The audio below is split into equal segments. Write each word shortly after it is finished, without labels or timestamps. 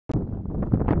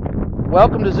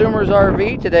Welcome to Zoomer's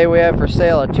RV. Today we have for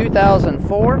sale a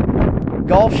 2004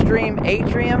 Gulfstream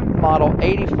Atrium model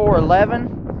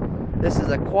 8411. This is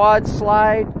a quad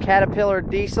slide Caterpillar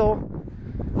diesel,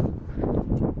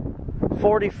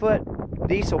 40-foot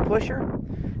diesel pusher.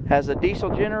 Has a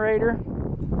diesel generator.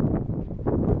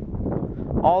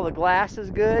 All the glass is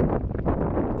good.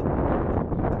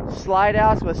 Slide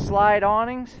outs with slide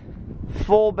awnings.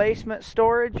 Full basement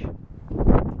storage.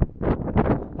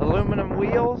 Aluminum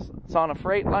wheels. It's on a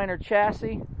Freightliner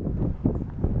chassis.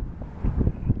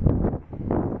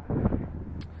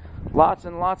 Lots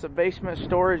and lots of basement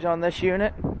storage on this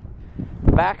unit.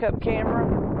 Backup camera.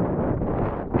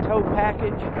 Tow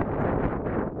package.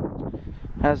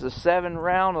 Has a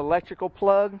 7-round electrical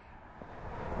plug.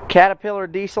 Caterpillar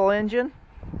diesel engine.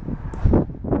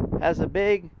 Has a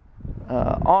big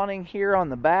awning here on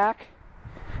the back.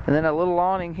 And then a little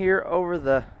awning here over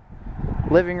the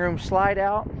living room slide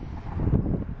out.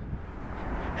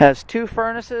 Has 2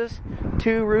 furnaces,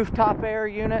 2 rooftop air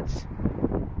units,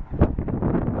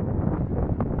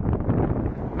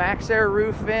 max air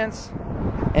roof vents,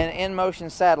 and in-motion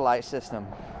satellite system.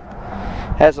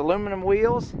 Has aluminum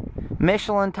wheels,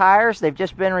 Michelin tires. They've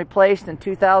just been replaced in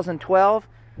 2012.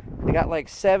 They got like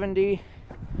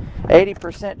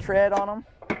 70-80% tread on them.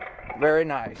 Very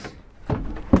nice.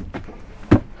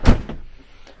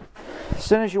 As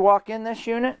soon as you walk in this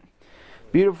unit,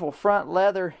 beautiful front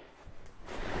leather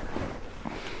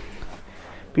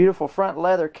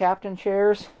captain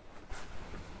chairs.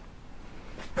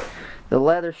 The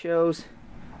leather shows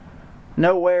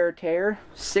no wear or tear.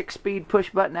 6-speed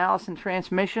push-button Allison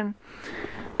transmission.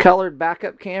 Colored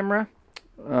backup camera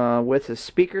with a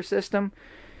speaker system.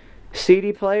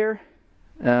 CD player.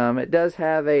 It does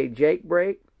have a Jake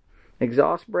brake,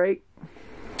 exhaust brake.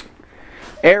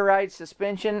 Air ride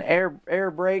suspension,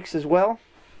 air brakes as well.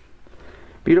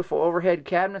 Beautiful overhead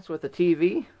cabinets with a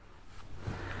TV.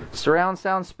 Surround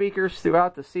sound speakers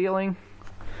throughout the ceiling.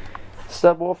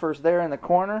 Subwoofers there in the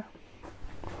corner.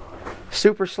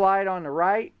 Super slide on the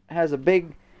right. Has a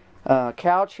big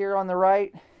couch here on the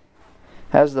right.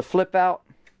 Has the flip out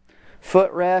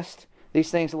footrest.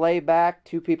 These things lay back.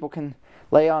 2 people can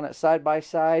lay on it side by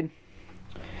side.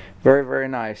 Very, very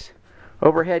nice.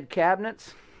 Overhead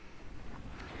cabinets.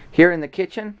 Here in the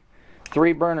kitchen,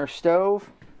 3-burner stove.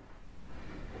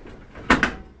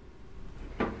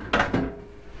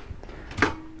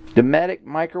 Dometic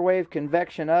microwave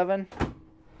convection oven.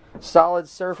 Solid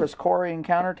surface quarrying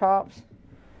countertops.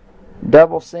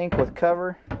 Double sink with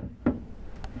cover.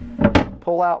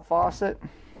 Pull-out faucet.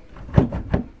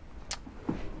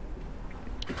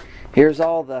 Here's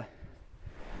all the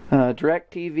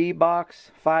DirecTV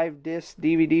box, 5-disc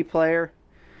DVD player,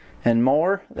 and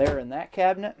more there in that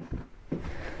cabinet.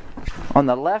 On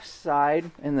the left side,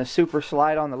 in the super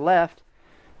slide on the left,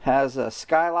 has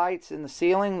skylights in the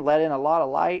ceiling, let in a lot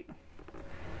of light.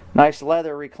 Nice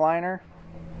leather recliner.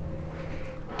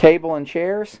 Table and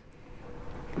chairs.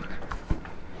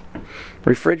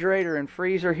 Refrigerator and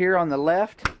freezer here on the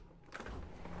left.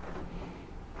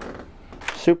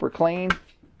 Super clean.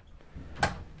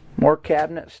 More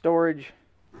cabinet storage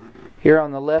here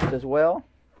on the left as well.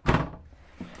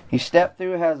 You step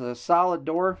through, it has a solid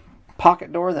door,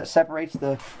 pocket door that separates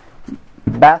the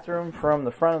bathroom from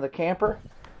the front of the camper.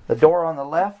 The door on the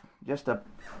left, just a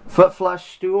foot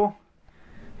flush stool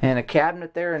and a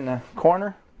cabinet there in the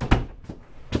corner.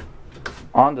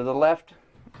 On to the left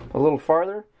a little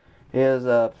farther is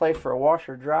a place for a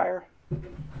washer dryer.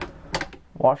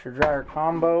 Washer dryer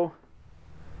combo.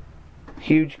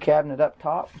 Huge cabinet up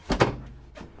top.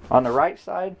 On the right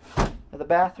side of the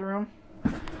bathroom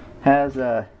has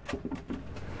a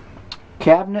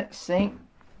cabinet, sink,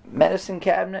 medicine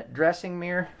cabinet, dressing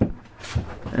mirror,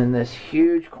 and this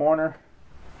huge corner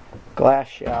glass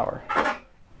shower.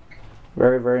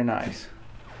 Very, very nice.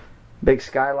 Big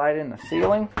skylight in the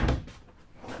ceiling.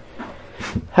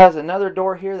 Has another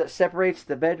door here that separates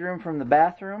the bedroom from the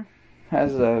bathroom.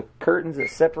 Has curtains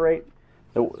that separate,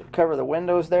 cover the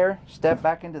windows there. Step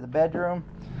back into the bedroom.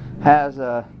 Has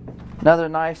another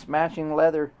nice matching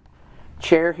leather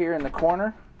chair here in the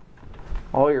corner.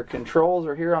 All your controls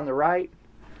are here on the right.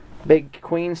 Big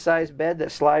queen size bed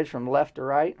that slides from left to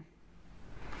right.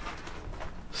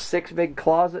 6 big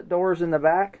closet doors in the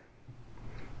back.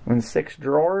 And 6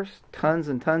 drawers. Tons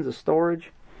and tons of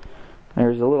storage.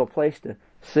 There's a little place to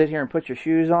sit here and put your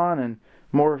shoes on, and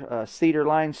more cedar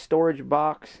lined storage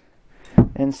box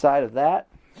inside of that.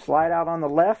 Slide out on the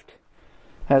left.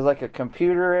 Has like a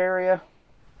computer area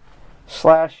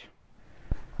slash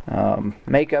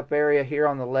makeup area here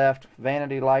on the left.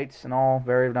 Vanity lights and all,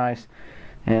 very nice.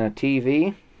 And a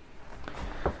TV.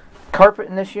 Carpet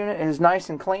in this unit is nice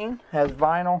and clean. Has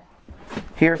vinyl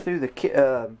here through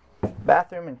the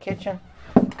bathroom and kitchen.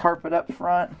 Carpet up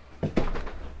front. A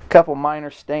couple minor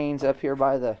stains up here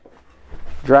by the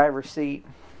driver's seat.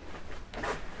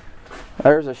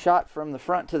 There's a shot from the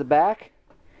front to the back.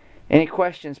 Any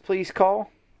questions, please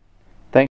call.